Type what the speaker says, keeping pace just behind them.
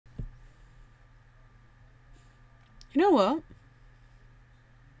You know what?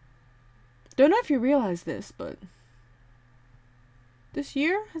 Don't know if you realize this, but this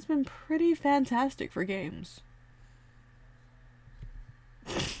year has been pretty fantastic for games.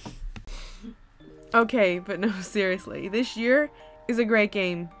 Okay, but no, seriously. This year is a great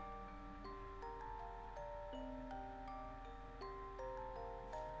game.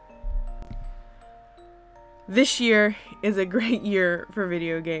 This year is a great year for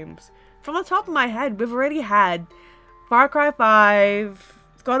video games. From the top of my head, we've already had Far Cry 5,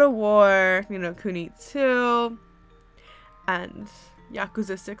 God of War, Kuni 2, and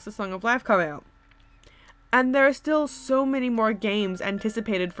Yakuza 6, The Song of Life come out. And there are still so many more games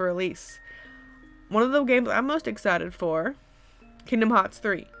anticipated for release. One of the games I'm most excited for, Kingdom Hearts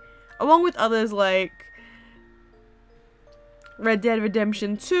 3, along with others like Red Dead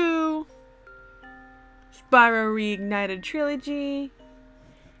Redemption 2, Spyro Reignited Trilogy,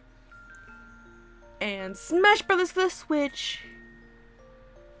 and Smash Brothers for the Switch,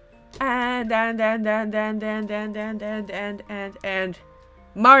 and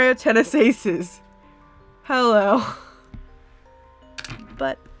Mario Tennis Aces. Hello.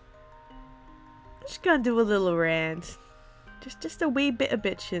 But I'm just gonna do a little rant. Just a wee bit of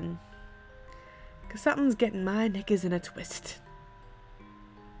bitching. Cause something's getting my knickers in a twist.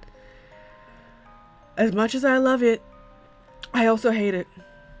 As much as I love it, I also hate it.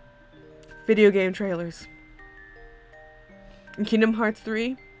 Video game trailers. In Kingdom Hearts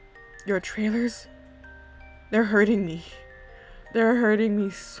 3, your trailers, they're hurting me. They're hurting me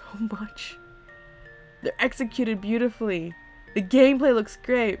so much. They're executed beautifully. The gameplay looks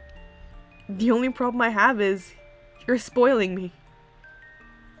great. The only problem I have is you're spoiling me.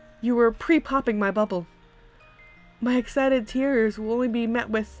 You were pre-popping my bubble. My excited tears will only be met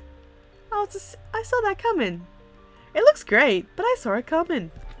with, "Oh, I saw that coming. It looks great, but I saw it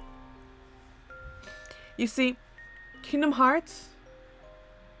coming." You see, Kingdom Hearts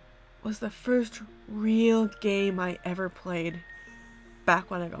was the first real game I ever played back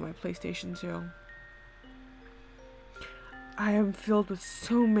when I got my PlayStation 2. I am filled with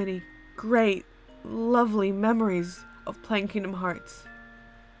so many great, lovely memories of playing Kingdom Hearts.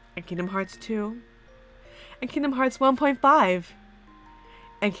 And Kingdom Hearts 2. And Kingdom Hearts 1.5.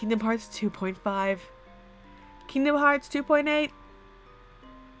 And Kingdom Hearts 2.5. Kingdom Hearts 2.8.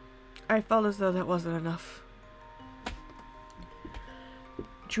 I felt as though that wasn't enough.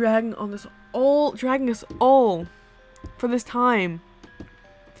 Dragging us all for this time.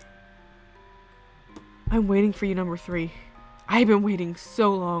 I'm waiting for you, number 3. I've been waiting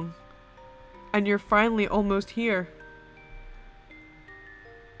so long. And you're finally almost here.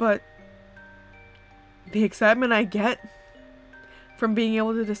 But the excitement I get from being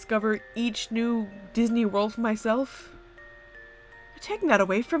able to discover each new Disney World for myself, you're taking that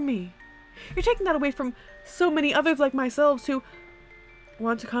away from me. You're taking that away from so many others like myself who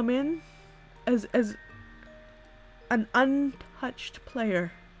want to come in as an untouched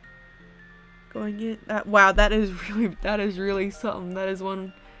player. Going in, wow, that is really something. That is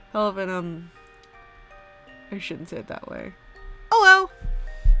one hell of an I shouldn't say it that way. Oh well.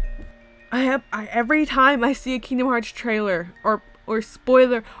 Every time I see a Kingdom Hearts trailer or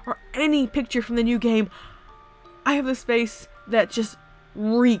spoiler or any picture from the new game, I have this face that just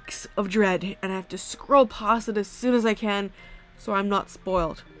reeks of dread, and I have to scroll past it as soon as I can so I'm not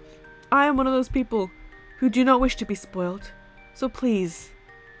spoiled. I am one of those people who do not wish to be spoiled. So please,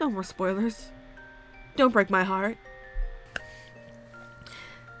 no more spoilers. Don't break my heart.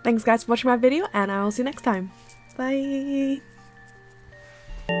 Thanks guys for watching my video, and I will see you next time. Bye!